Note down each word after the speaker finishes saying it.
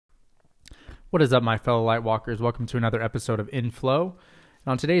What is up, my fellow Lightwalkers? Welcome to another episode of Inflow.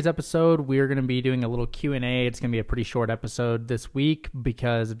 And on today's episode, we're going to be doing a little Q&A. It's going to be a pretty short episode this week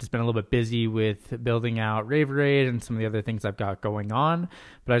because I've just been a little bit busy with building out Rave Raid and some of the other things I've got going on.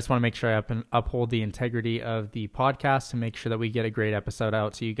 But I just want to make sure I uphold the integrity of the podcast and make sure that we get a great episode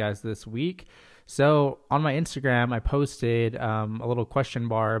out to you guys this week. So on my Instagram, I posted a little question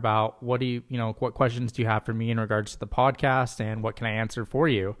bar about what questions do you have for me in regards to the podcast and what can I answer for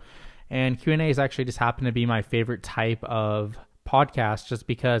you? And Q&As actually just happen to be my favorite type of podcast just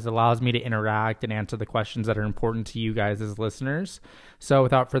because it allows me to interact and answer the questions that are important to you guys as listeners. So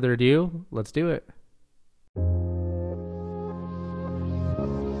without further ado, let's do it.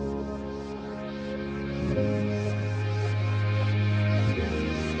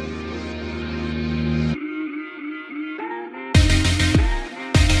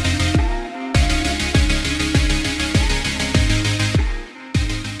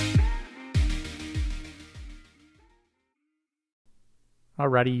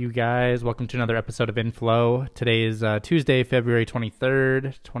 Alrighty, you guys, welcome to another episode of Inflow. Today is Tuesday, February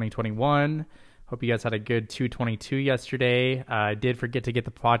 23rd, 2021. Hope you guys had a good 222 yesterday. I did forget to get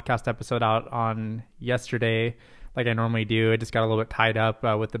the podcast episode out on yesterday like I normally do. I just got a little bit tied up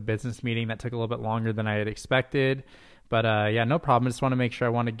with the business meeting that took a little bit longer than I had expected. But yeah, no problem. I just want to make sure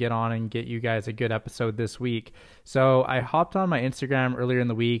I want to get on and get you guys a good episode this week. So I hopped on my Instagram earlier in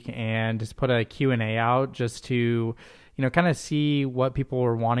the week and just put a Q&A out just to kind of see what people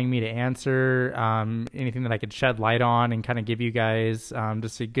were wanting me to answer, anything that I could shed light on and kind of give you guys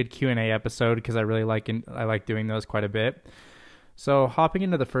just a good Q&A episode because I really like doing those quite a bit. So hopping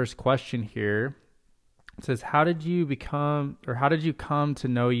into the first question here, it says, how did you come to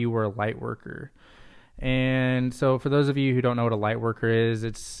know you were a light worker? And so for those of you who don't know what a light worker is,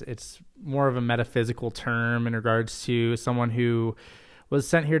 it's more of a metaphysical term in regards to someone who was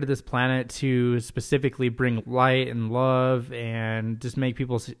sent here to this planet to specifically bring light and love and just make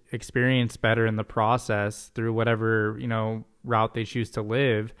people's experience better in the process through whatever, route they choose to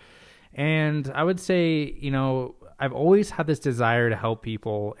live. And I would say, I've always had this desire to help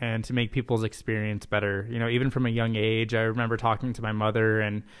people and to make people's experience better. Even from a young age, I remember talking to my mother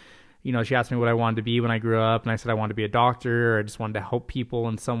and, she asked me what I wanted to be when I grew up. And I said I wanted to be a doctor, or I just wanted to help people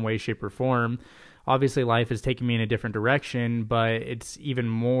in some way, shape, or form. Obviously, life has taken me in a different direction, but it's even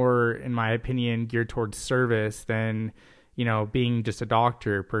more, in my opinion, geared towards service than, being just a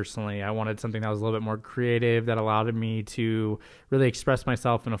doctor. Personally, I wanted something that was a little bit more creative, that allowed me to really express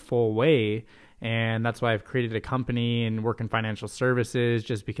myself in a full way. And that's why I've created a company and work in financial services,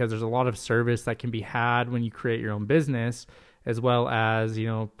 just because there's a lot of service that can be had when you create your own business, as well as,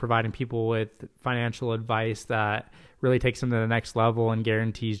 providing people with financial advice that really takes them to the next level and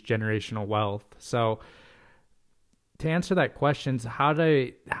guarantees generational wealth. So to answer that question, how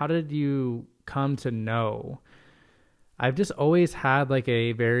did you come to know? I've just always had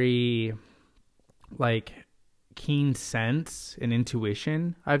a very keen sense and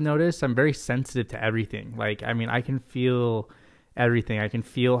intuition. I've noticed I'm very sensitive to everything. I can feel everything. I can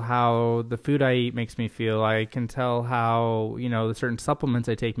feel how the food I eat makes me feel. I can tell how, the certain supplements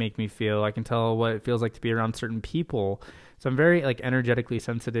I take make me feel. I can tell what it feels like to be around certain people. So I'm very energetically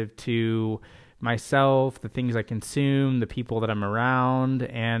sensitive to myself, the things I consume, the people that I'm around.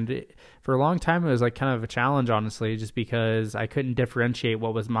 And for a long time, it was kind of a challenge, honestly, just because I couldn't differentiate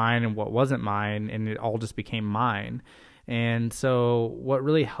what was mine and what wasn't mine. And it all just became mine. And so what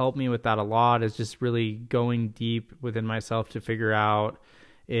really helped me with that a lot is just really going deep within myself to figure out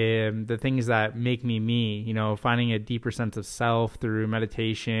the things that make me, finding a deeper sense of self through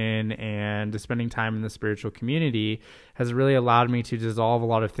meditation and just spending time in the spiritual community has really allowed me to dissolve a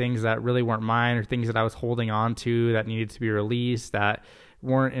lot of things that really weren't mine, or things that I was holding on to that needed to be released, that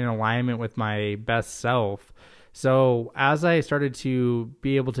weren't in alignment with my best self. So as I started to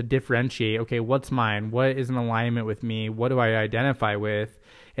be able to differentiate, okay, what's mine? What is in alignment with me? What do I identify with?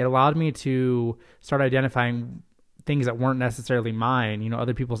 It allowed me to start identifying things that weren't necessarily mine,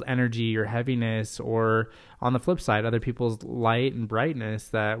 other people's energy or heaviness, or on the flip side, other people's light and brightness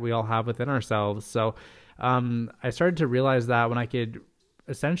that we all have within ourselves. So I started to realize that when I could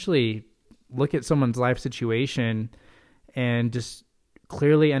essentially look at someone's life situation and just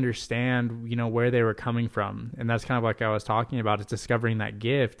clearly understand, where they were coming from. And that's kind of like I was talking about, is discovering that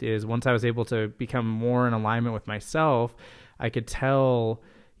gift. Is once I was able to become more in alignment with myself, I could tell,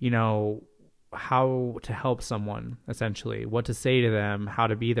 how to help someone, essentially, what to say to them, how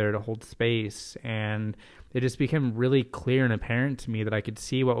to be there to hold space. And it just became really clear and apparent to me that I could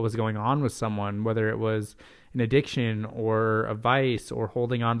see what was going on with someone, whether it was an addiction or a vice or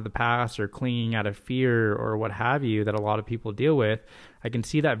holding on to the past or clinging out of fear or what have you that a lot of people deal with. I can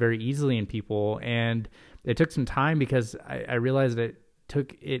see that very easily in people. And it took some time because I realized that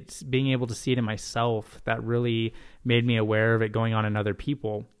it's being able to see it in myself that really made me aware of it going on in other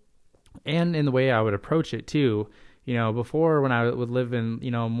people and in the way I would approach it too. Before when I would live in,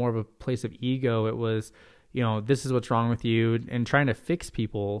 more of a place of ego, it was, this is what's wrong with you, and trying to fix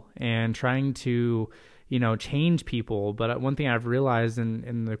people and trying to, change people. But one thing I've realized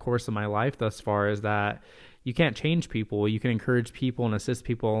in the course of my life thus far is that you can't change people. You can encourage people and assist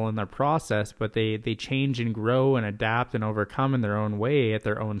people in their process, but they change and grow and adapt and overcome in their own way at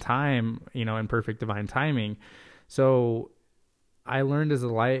their own time, in perfect divine timing. So I learned as a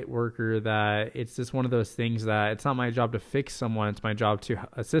light worker that it's just one of those things that it's not my job to fix someone. It's my job to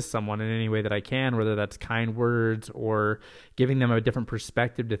assist someone in any way that I can, whether that's kind words or giving them a different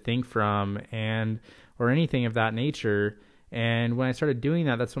perspective to think from or anything of that nature. And when I started doing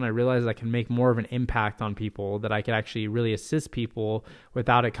that, that's when I realized I can make more of an impact on people, that I could actually really assist people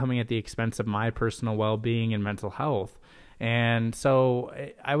without it coming at the expense of my personal well-being and mental health. And so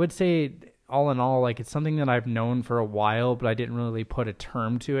I would say, all in all, like, it's something that I've known for a while, but I didn't really put a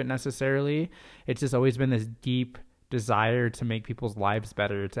term to it necessarily. It's just always been this deep desire to make people's lives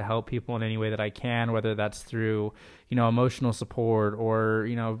better, to help people in any way that I can, whether that's through, emotional support or,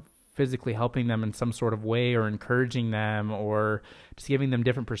 physically helping them in some sort of way or encouraging them or just giving them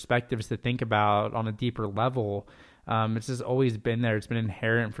different perspectives to think about on a deeper level. It's just always been there. It's been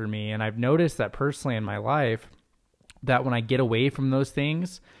inherent for me. And I've noticed that personally in my life, that when I get away from those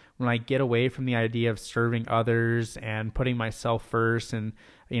things, when I get away from the idea of serving others and putting myself first and,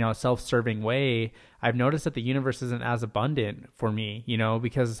 a self-serving way, I've noticed that the universe isn't as abundant for me,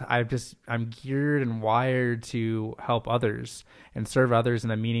 because I'm geared and wired to help others and serve others in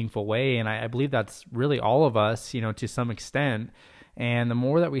a meaningful way. And I believe that's really all of us, to some extent. And the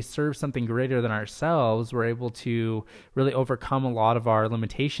more that we serve something greater than ourselves, we're able to really overcome a lot of our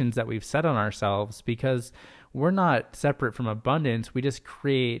limitations that we've set on ourselves, because we're not separate from abundance. We just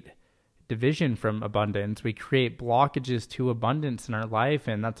create division from abundance. We create blockages to abundance in our life.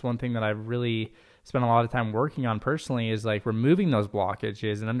 And that's one thing that I've really spent a lot of time working on personally, is like removing those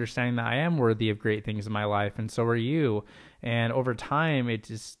blockages and understanding that I am worthy of great things in my life, and so are you. And over time, it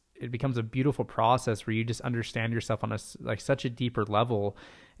becomes a beautiful process where you just understand yourself on such a deeper level.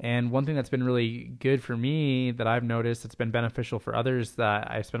 And one thing that's been really good for me that I've noticed that's been beneficial for others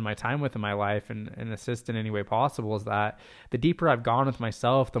that I spend my time with in my life and assist in any way possible is that the deeper I've gone with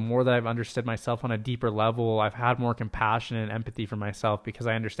myself, the more that I've understood myself on a deeper level, I've had more compassion and empathy for myself, because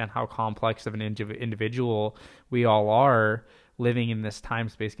I understand how complex of an individual we all are living in this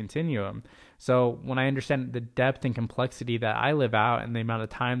time-space continuum. So when I understand the depth and complexity that I live out and the amount of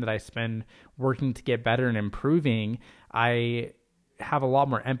time that I spend working to get better and improving, I have a lot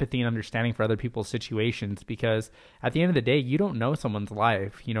more empathy and understanding for other people's situations, because at the end of the day, you don't know someone's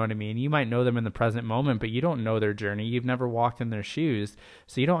life. You know what I mean? You might know them in the present moment, but you don't know their journey. You've never walked in their shoes.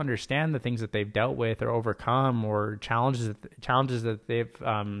 So you don't understand the things that they've dealt with or overcome, or challenges that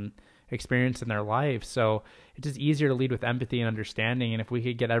they've experienced in their life. So it's just easier to lead with empathy and understanding. And if we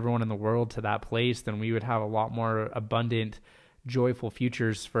could get everyone in the world to that place, then we would have a lot more abundant, joyful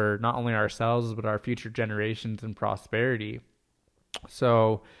futures for not only ourselves, but our future generations and prosperity.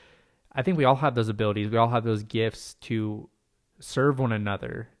 So I think we all have those abilities. We all have those gifts to serve one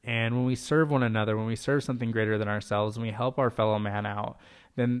another. And when we serve one another, when we serve something greater than ourselves, and we help our fellow man out,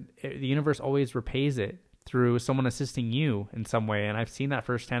 then the universe always repays it through someone assisting you in some way. And I've seen that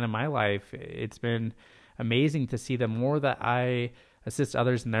firsthand in my life. It's been amazing to see the more that I assist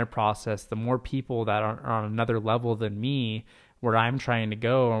others in their process, the more people that are on another level than me, where I'm trying to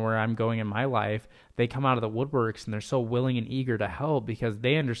go and where I'm going in my life, they come out of the woodworks and they're so willing and eager to help, because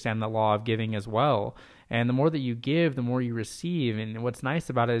they understand the law of giving as well. And the more that you give, the more you receive. And what's nice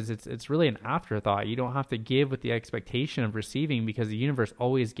about it is it's really an afterthought. You don't have to give with the expectation of receiving, because the universe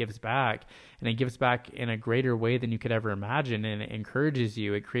always gives back, and it gives back in a greater way than you could ever imagine. And it encourages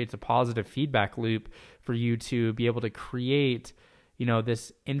you. It creates a positive feedback loop for you to be able to create,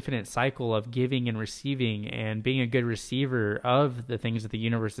 this infinite cycle of giving and receiving. And being a good receiver of the things that the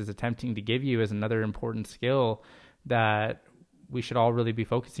universe is attempting to give you is another important skill that we should all really be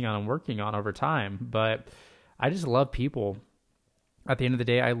focusing on and working on over time. But I just love people. At the end of the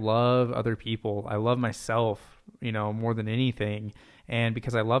day, I love other people. I love myself, more than anything. And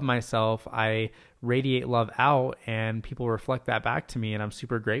because I love myself, I radiate love out, and people reflect that back to me. And I'm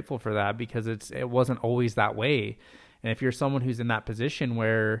super grateful for that, because it wasn't always that way. And if you're someone who's in that position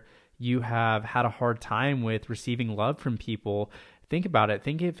where you have had a hard time with receiving love from people, think about it.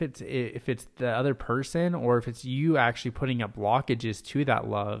 Think if it's the other person or if it's you actually putting up blockages to that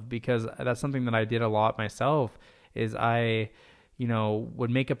love, because that's something that I did a lot myself. Is I would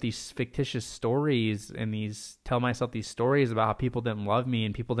make up these fictitious stories and tell myself these stories about how people didn't love me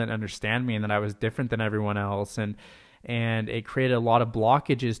and people didn't understand me and that I was different than everyone else. And it created a lot of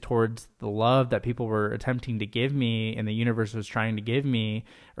blockages towards the love that people were attempting to give me and the universe was trying to give me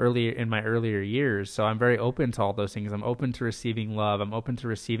earlier in my earlier years. So I'm very open to all those things. I'm open to receiving love. I'm open to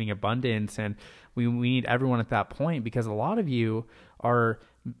receiving abundance. And we need everyone at that point, because a lot of you are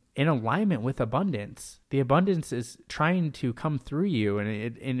in alignment with abundance. The abundance is trying to come through you,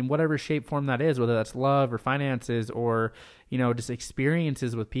 and in whatever shape, form that is, whether that's love or finances or, just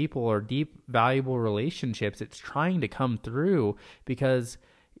experiences with people or deep, valuable relationships. It's trying to come through because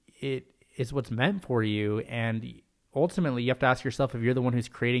it is what's meant for you. And ultimately, you have to ask yourself if you're the one who's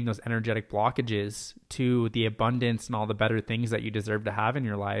creating those energetic blockages to the abundance and all the better things that you deserve to have in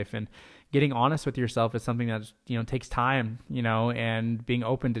your life. And getting honest with yourself is something that, takes time, and being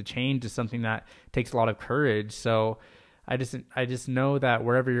open to change is something that takes a lot of courage. So I just know that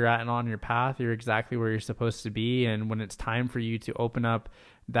wherever you're at and on your path, you're exactly where you're supposed to be. And when it's time for you to open up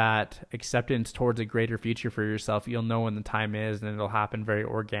that acceptance towards a greater future for yourself, you'll know when the time is, and it'll happen very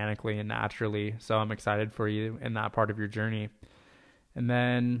organically and naturally. So I'm excited for you in that part of your journey. And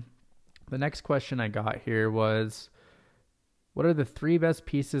then the next question I got here was, what are the 3 best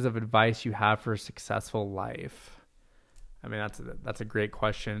pieces of advice you have for a successful life? I mean, that's a great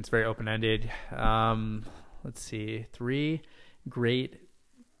question. It's very open-ended. Let's see. 3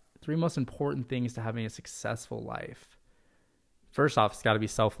 most important things to having a successful life. First off, it's got to be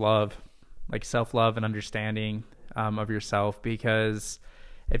self-love, like self-love and understanding of yourself, because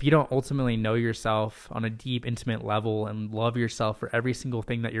if you don't ultimately know yourself on a deep, intimate level and love yourself for every single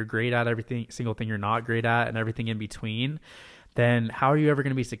thing that you're great at, every single thing you're not great at, and everything in between, then how are you ever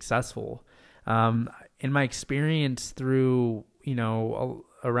going to be successful? In my experience through,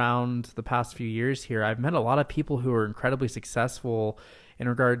 around the past few years here, I've met a lot of people who are incredibly successful in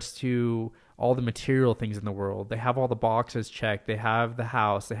regards to all the material things in the world. They have all the boxes checked. They have the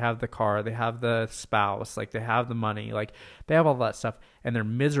house, they have the car, they have the spouse, like they have the money, like they have all that stuff, and they're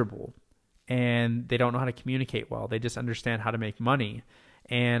miserable and they don't know how to communicate well. They just understand how to make money.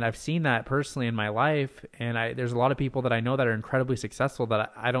 And I've seen that personally in my life. And there's a lot of people that I know that are incredibly successful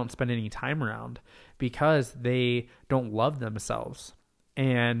that I don't spend any time around because they don't love themselves.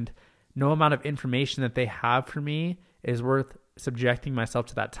 And no amount of information that they have for me is worth subjecting myself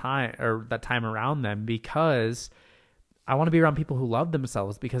to that time around them, because I want to be around people who love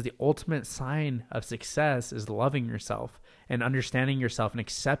themselves, because the ultimate sign of success is loving yourself and understanding yourself and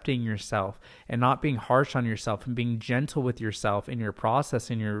accepting yourself and not being harsh on yourself and being gentle with yourself in your process,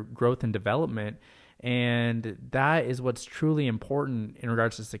 in your growth and development. And that is what's truly important in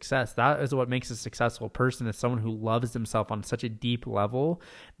regards to success. That is what makes a successful person, is someone who loves themselves on such a deep level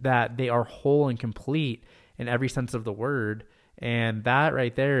that they are whole and complete in every sense of the word. And that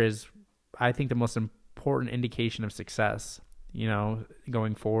right there is, I think, the most important indication of success,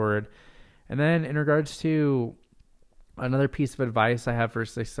 going forward. And then in regards to another piece of advice I have for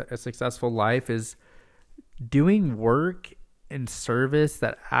a successful life is doing work and service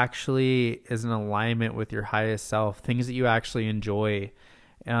that actually is in alignment with your highest self, things that you actually enjoy.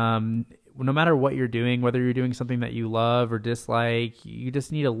 No matter what you're doing, whether you're doing something that you love or dislike, you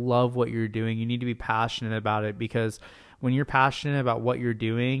just need to love what you're doing. You need to be passionate about it, because when you're passionate about what you're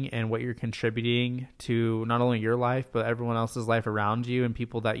doing and what you're contributing to not only your life, but everyone else's life around you and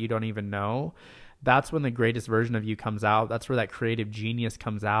people that you don't even know, that's when the greatest version of you comes out. That's where that creative genius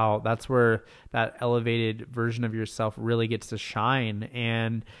comes out. That's where that elevated version of yourself really gets to shine.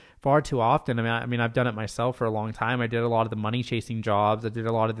 And far too often, I mean, I've done it myself for a long time. I did a lot of the money chasing jobs. I did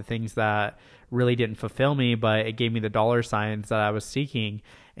a lot of the things that really didn't fulfill me, but it gave me the dollar signs that I was seeking.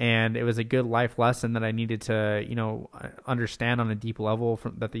 And it was a good life lesson that I needed to, understand on a deep level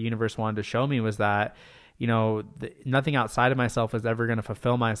that the universe wanted to show me, was that, nothing outside of myself is ever going to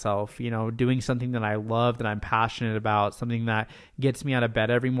fulfill myself. Doing something that I love, that I'm passionate about, something that gets me out of bed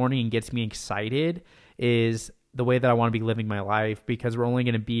every morning and gets me excited, is the way that I want to be living my life, because we're only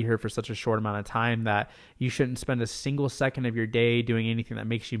going to be here for such a short amount of time that you shouldn't spend a single second of your day doing anything that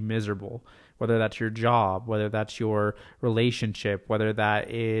makes you miserable, whether that's your job, whether that's your relationship, whether that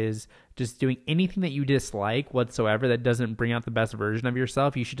is just doing anything that you dislike whatsoever that doesn't bring out the best version of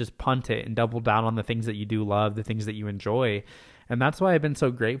yourself. You should just punt it and double down on the things that you do love, the things that you enjoy. And that's why I've been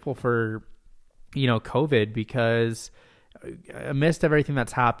so grateful for, COVID, because amidst everything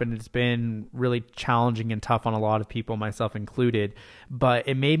that's happened, it's been really challenging and tough on a lot of people, myself included. But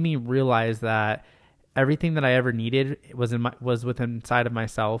it made me realize that everything that I ever needed was within inside of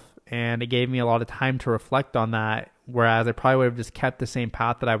myself, and it gave me a lot of time to reflect on that. Whereas I probably would have just kept the same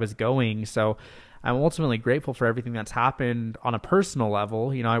path that I was going. So I'm ultimately grateful for everything that's happened on a personal level.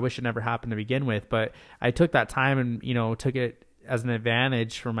 I wish it never happened to begin with, but I took that time and took it as an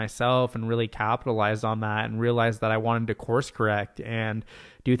advantage for myself and really capitalized on that and realized that I wanted to course correct and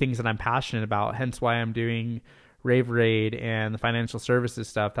do things that I'm passionate about. Hence why I'm doing Rave Raid and the financial services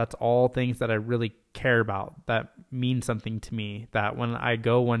stuff. That's all things that I really care about, that mean something to me, that when I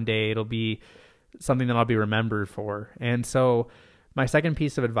go one day, it'll be something that I'll be remembered for. And so my second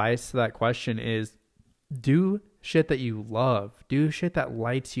piece of advice to that question is do shit that you love. Do shit that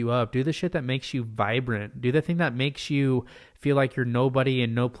lights you up. Do the shit that makes you vibrant. Do the thing that makes you feel like you're nobody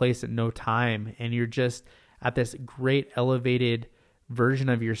in no place at no time. And you're just at this great elevated version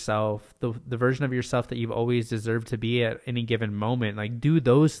of yourself, the version of yourself that you've always deserved to be at any given moment. Like, do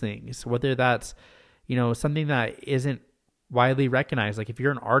those things, whether that's, something that isn't widely recognized. Like, if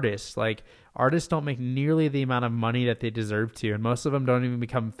you're an artist, like, artists don't make nearly the amount of money that they deserve to, and most of them don't even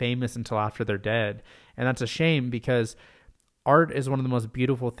become famous until after they're dead. And that's a shame, because art is one of the most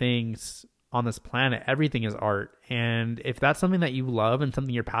beautiful things on this planet. Everything is art. And if that's something that you love and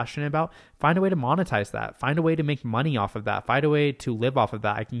something you're passionate about, find a way to monetize that. Find a way to make money off of that. Find a way to live off of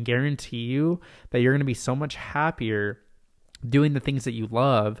that. I can guarantee you that you're going to be so much happier doing the things that you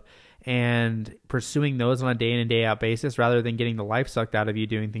love and pursuing those on a day in and day out basis, rather than getting the life sucked out of you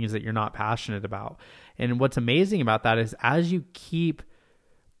doing things that you're not passionate about. And what's amazing about that is, as you keep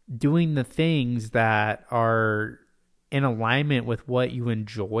doing the things that are in alignment with what you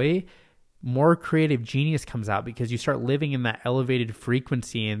enjoy, more creative genius comes out, because you start living in that elevated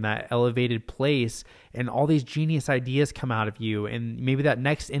frequency, in that elevated place, and all these genius ideas come out of you. And maybe that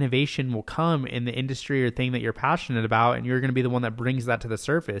next innovation will come in the industry or thing that you're passionate about, and you're going to be the one that brings that to the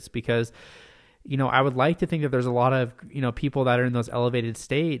surface. Because I would like to think that there's a lot of, people that are in those elevated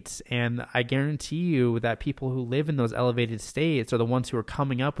states. And I guarantee you that people who live in those elevated states are the ones who are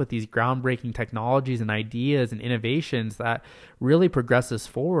coming up with these groundbreaking technologies and ideas and innovations that really progress us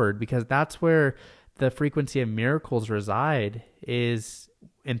forward, because that's where the frequency of miracles reside, is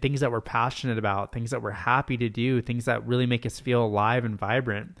in things that we're passionate about, things that we're happy to do, things that really make us feel alive and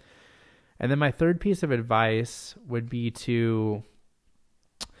vibrant. And then my third piece of advice would be to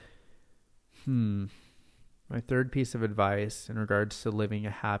my third piece of advice in regards to living a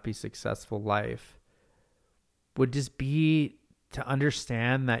happy, successful life would just be to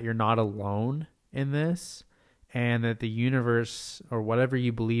understand that you're not alone in this, and that the universe, or whatever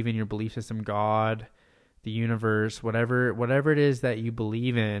you believe in, your belief system, God, the universe, whatever it is that you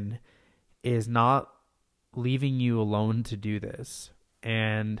believe in, is not leaving you alone to do this.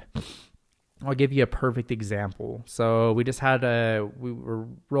 And I'll give you a perfect example. So we were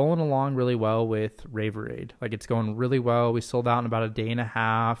rolling along really well with Rave Raid. Like, it's going really well. We sold out in about a day and a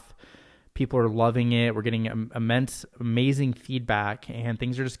half. People are loving it. We're getting amazing feedback, and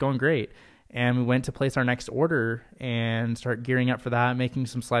things are just going great. And we went to place our next order and start gearing up for that, making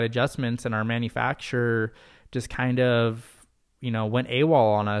some slight adjustments. And our manufacturer just kind of, went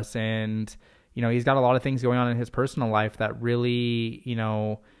AWOL on us. And, he's got a lot of things going on in his personal life that really,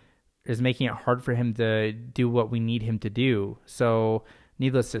 is making it hard for him to do what we need him to do. So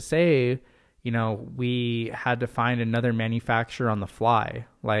needless to say, we had to find another manufacturer on the fly,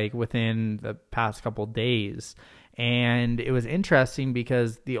 like within the past couple of days. And it was interesting,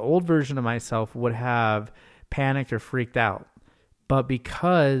 because the old version of myself would have panicked or freaked out. But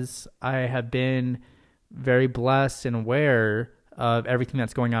because I have been very blessed and aware of everything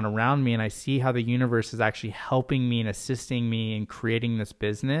that's going on around me, and I see how the universe is actually helping me and assisting me in creating this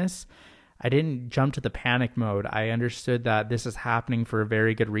business, I didn't jump to the panic mode. I understood that this is happening for a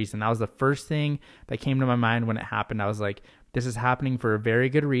very good reason. That was the first thing that came to my mind when it happened. I was like, this is happening for a very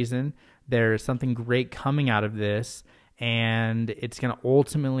good reason. There's something great coming out of this, and it's going to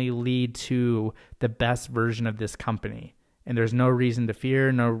ultimately lead to the best version of this company. And there's no reason to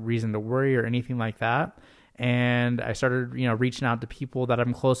fear, no reason to worry or anything like that. And I started, reaching out to people that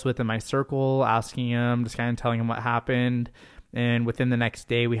I'm close with in my circle, asking them, just kind of telling them what happened. And within the next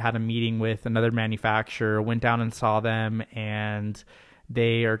day, we had a meeting with another manufacturer, went down and saw them, and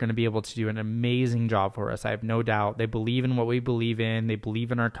they are going to be able to do an amazing job for us. I have no doubt. They believe in what we believe in. They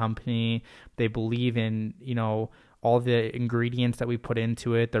believe in our company. They believe in, all the ingredients that we put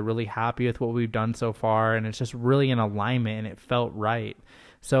into it. They're really happy with what we've done so far. And it's just really in alignment, and it felt right.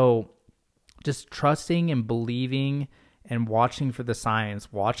 So just trusting and believing and watching for the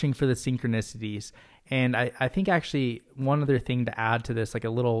signs, watching for the synchronicities. And I think actually one other thing to add to this, like a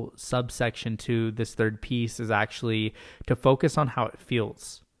little subsection to this third piece, is actually to focus on how it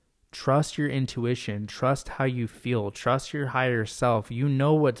feels. Trust your intuition. Trust how you feel. Trust your higher self. You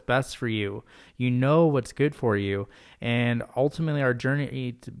know what's best for you. You know what's good for you. And ultimately, our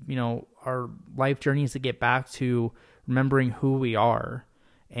journey, our life journey is to get back to remembering who we are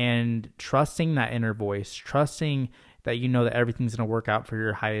and trusting that inner voice, trusting that you know that everything's going to work out for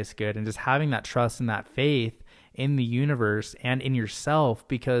your highest good, and just having that trust and that faith in the universe and in yourself.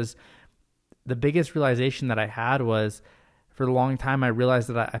 Because the biggest realization that I had was, for a long time, I realized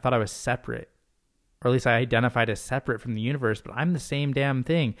that I thought I was separate, or at least I identified as separate from the universe, but I'm the same damn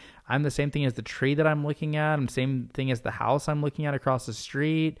thing. I'm the same thing as the tree that I'm looking at. I'm the same thing as the house I'm looking at across the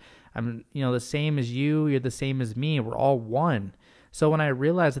street. I'm, the same as you. You're the same as me. We're all one. So when I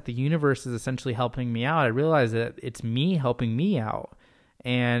realized that the universe is essentially helping me out, I realized that it's me helping me out.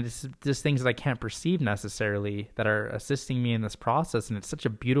 And it's just things that I can't perceive necessarily that are assisting me in this process. And it's such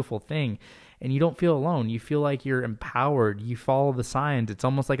a beautiful thing. And you don't feel alone. You feel like you're empowered. You follow the signs. It's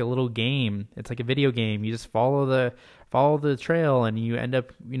almost like a little game. It's like a video game. You just follow the trail, and you end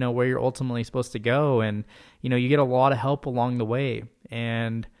up, where you're ultimately supposed to go. And, you get a lot of help along the way.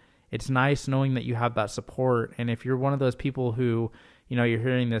 And it's nice knowing that you have that support. And if you're one of those people who, you're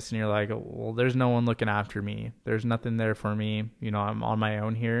hearing this and you're like, well, there's no one looking after me. There's nothing there for me. I'm on my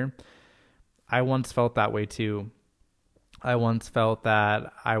own here. I once felt that way too. I once felt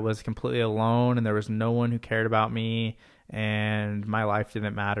that I was completely alone and there was no one who cared about me and my life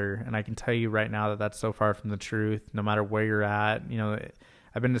didn't matter. And I can tell you right now that that's so far from the truth. No matter where you're at,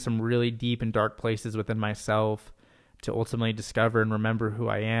 I've been to some really deep and dark places within myself to ultimately discover and remember who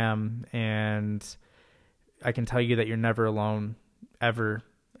I am. And I can tell you that you're never alone, ever.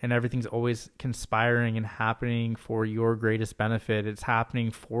 And everything's always conspiring and happening for your greatest benefit. It's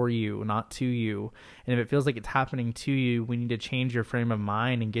happening for you, not to you. And if it feels like it's happening to you, we need to change your frame of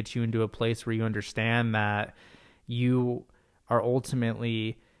mind and get you into a place where you understand that you are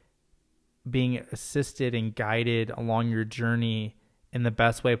ultimately being assisted and guided along your journey in the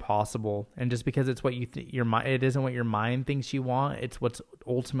best way possible. And just because it's what you it isn't what your mind thinks you want, it's what's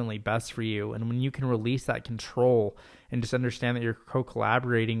ultimately best for you. And when you can release that control and just understand that you're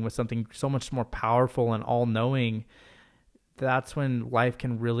co-collaborating with something so much more powerful and all-knowing, that's when life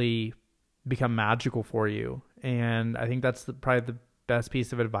can really become magical for you. And I think that's probably the best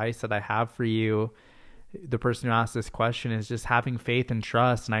piece of advice that I have for you, the person who asked this question, is just having faith and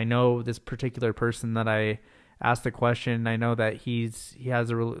trust. And I know this particular person that I asked the question, I know that he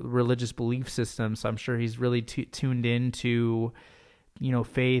has a religious belief system, so I'm sure he's really tuned into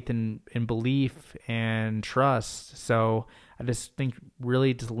faith and belief and trust. So I just think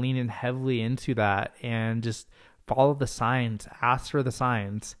really just lean in heavily into that and just follow the signs, ask for the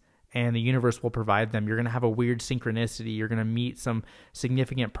signs, and the universe will provide them. You're going to have a weird synchronicity. You're going to meet some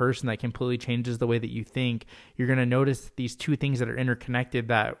significant person that completely changes the way that you think. You're going to notice these two things that are interconnected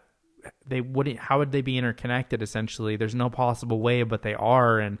that how would they be interconnected? Essentially, there's no possible way, but they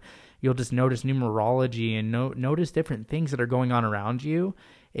are. And you'll just notice numerology and notice different things that are going on around you.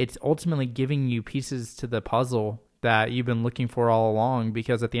 It's ultimately giving you pieces to the puzzle that you've been looking for all along,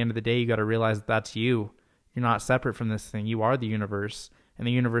 because at the end of the day, you got to realize that that's you. You're not separate from this thing. You are the universe, and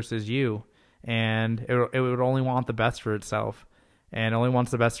the universe is you. And it would only want the best for itself, and only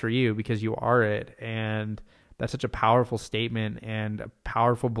wants the best for you because you are it. And that's such a powerful statement and a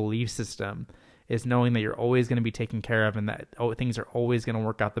powerful belief system, is knowing that you're always going to be taken care of and that things are always going to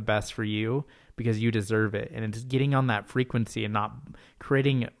work out the best for you because you deserve it. And it's getting on that frequency and not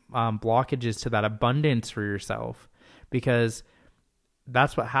creating blockages to that abundance for yourself, because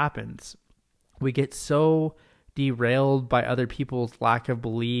that's what happens. We get so derailed by other people's lack of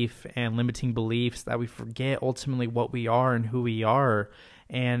belief and limiting beliefs that we forget ultimately what we are and who we are.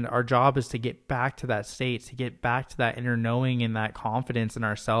 And our job is to get back to that state, to get back to that inner knowing and that confidence in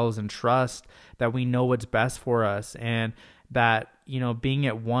ourselves and trust that we know what's best for us, and that, being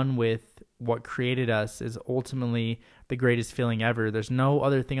at one with what created us is ultimately the greatest feeling ever. There's no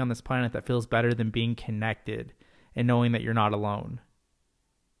other thing on this planet that feels better than being connected and knowing that you're not alone.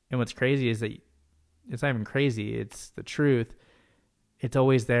 And what's crazy is that it's not even crazy. It's the truth. It's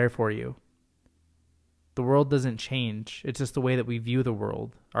always there for you. The world doesn't change. It's just the way that we view the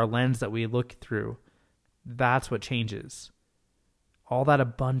world, our lens that we look through. That's what changes. All that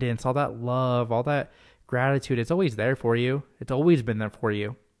abundance, all that love, all that gratitude, it's always there for you. It's always been there for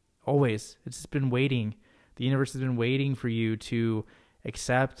you. Always. It's just been waiting. The universe has been waiting for you to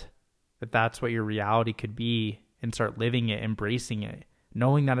accept that that's what your reality could be and start living it, embracing it,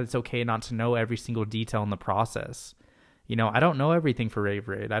 knowing that it's okay not to know every single detail in the process. I don't know everything for Rave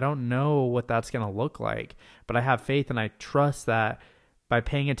Raid. I don't know what that's going to look like, but I have faith and I trust that by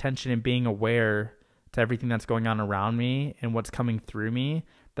paying attention and being aware to everything that's going on around me and what's coming through me,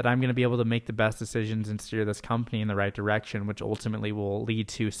 that I'm going to be able to make the best decisions and steer this company in the right direction, which ultimately will lead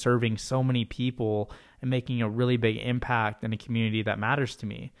to serving so many people and making a really big impact in a community that matters to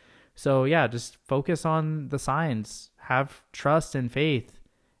me. So yeah, just focus on the signs, have trust and faith,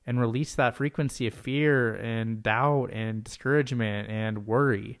 and release that frequency of fear and doubt and discouragement and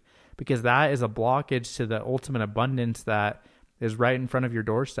worry, because that is a blockage to the ultimate abundance that is right in front of your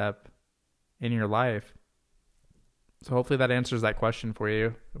doorstep in your life. So hopefully that answers that question for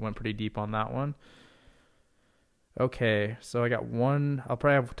you. It went pretty deep on that one. Okay, so I got one. I'll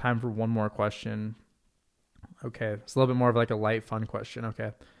probably have time for one more question. Okay, it's a little bit more of like a light, fun question.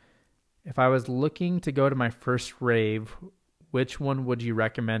 Okay. If I was looking to go to my first rave, which one would you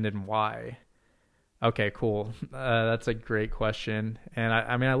recommend and why? Okay, cool. That's a great question. And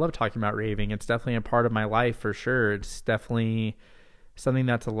I mean, I love talking about raving. It's definitely a part of my life for sure. It's definitely something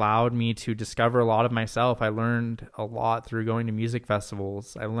that's allowed me to discover a lot of myself. I learned a lot through going to music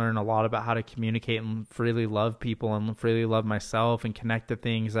festivals. I learned a lot about how to communicate and freely love people and freely love myself and connect to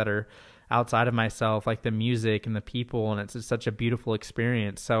things that are outside of myself, like the music and the people. And it's just such a beautiful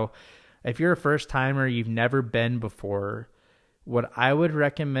experience. So if you're a first timer, you've never been before, what I would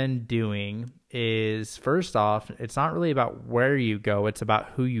recommend doing is, first off, it's not really about where you go, it's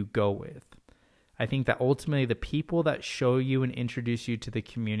about who you go with. I think that ultimately the people that show you and introduce you to the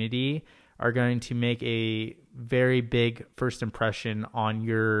community are going to make a very big first impression on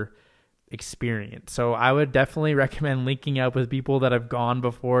your experience. So I would definitely recommend linking up with people that have gone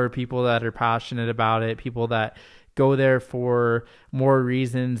before, people that are passionate about it, people that go there for more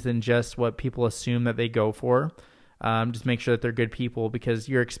reasons than just what people assume that they go for. Just make sure that they're good people, because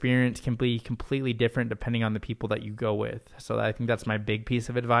your experience can be completely different depending on the people that you go with. So I think that's my big piece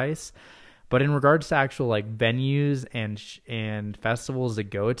of advice. But in regards to actual like venues and festivals to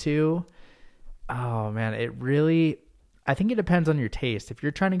go to, oh man, I think it depends on your taste. If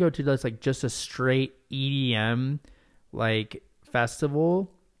you're trying to go to like just a straight EDM like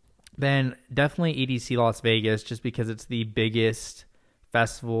festival, then definitely EDC Las Vegas, just because it's the biggest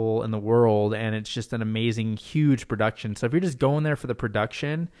festival in the world and it's just an amazing, huge production. So if you're just going there for the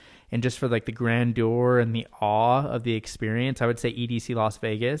production and just for like the grandeur and the awe of the experience, I would say EDC Las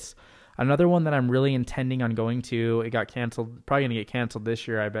Vegas. Another one that I'm really intending on going to, it got canceled, probably going to get canceled this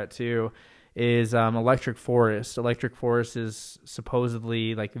year, I bet too, is Electric Forest. Electric Forest is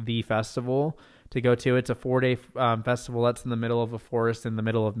supposedly like the festival to go to. It's a 4-day festival that's in the middle of a forest in the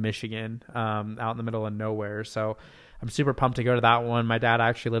middle of Michigan, out in the middle of nowhere. So I'm super pumped to go to that one. My dad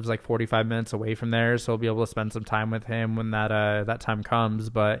actually lives like 45 minutes away from there, so I'll be able to spend some time with him when that time comes.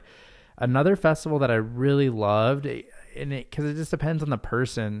 But another festival that I really loved, because it just depends on the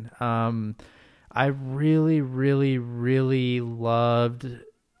person. I really, really, really loved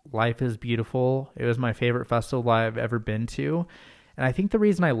Life is Beautiful. It was my favorite festival I've ever been to. And I think the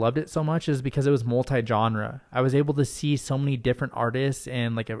reason I loved it so much is because it was multi-genre. I was able to see so many different artists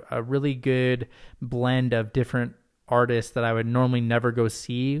and like a really good blend of different artists that I would normally never go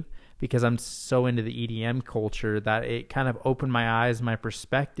see, because I'm so into the EDM culture, that it kind of opened my eyes, my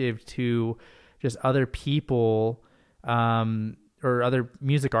perspective to just other people, or other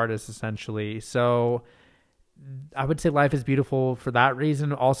music artists essentially. So I would say Life is Beautiful for that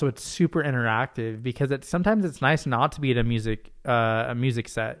reason. Also, it's super interactive, because sometimes it's nice not to be at a music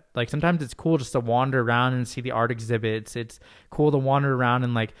set. Like sometimes it's cool just to wander around and see the art exhibits. It's cool to wander around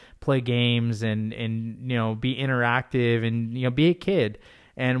and like play games and be interactive and be a kid.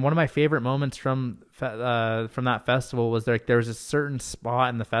 And one of my favorite moments from that festival was like there was a certain spot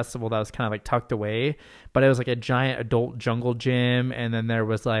in the festival that was kind of like tucked away, but it was like a giant adult jungle gym, and then there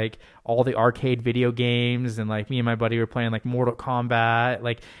was like all the arcade video games, and like me and my buddy were playing like Mortal Kombat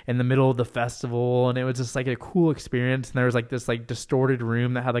like in the middle of the festival, and it was just like a cool experience. And there was like this like distorted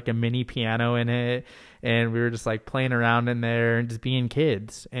room that had like a mini piano in it, and we were just like playing around in there and just being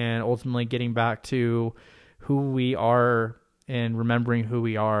kids, and ultimately getting back to who we are and remembering who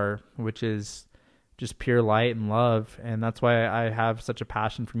we are, which is just pure light and love. And that's why I have such a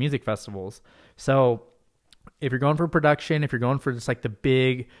passion for music festivals. So if you're going for production, if you're going for just like the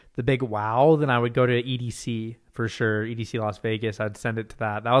big wow, then I would go to EDC for sure. EDC Las Vegas, I'd send it to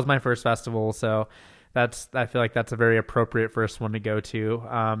that. That was my first festival. So I feel like that's a very appropriate first one to go to.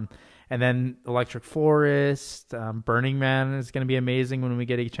 And then Electric Forest, Burning Man is going to be amazing when we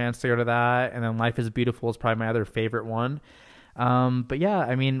get a chance to go to that. And then Life is Beautiful is probably my other favorite one. But yeah,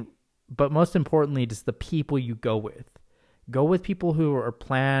 I mean, but most importantly, just the people you go with. Go with people who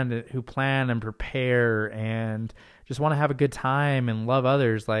plan and prepare and just want to have a good time and love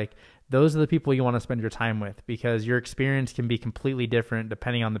others. Like those are the people you want to spend your time with, because your experience can be completely different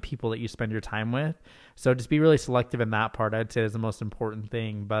depending on the people that you spend your time with. So just be really selective in that part, I'd say, is the most important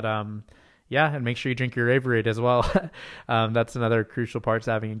thing. But yeah, and make sure you drink your Averade as well. That's another crucial part,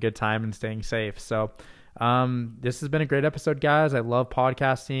 to having a good time and staying safe. So this has been a great episode, guys. I love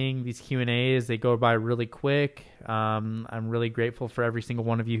podcasting. These Q&As, they go by really quick. I'm really grateful for every single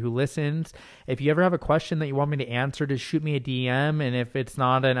one of you who listens. If you ever have a question that you want me to answer, just shoot me a DM. And if it's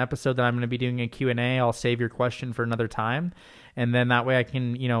not an episode that I'm going to be doing a Q&A, I'll save your question for another time. And then that way I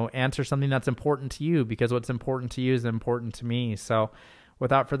can, answer something that's important to you, because what's important to you is important to me. So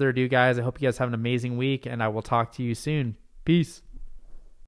without further ado, guys, I hope you guys have an amazing week, and I will talk to you soon. Peace.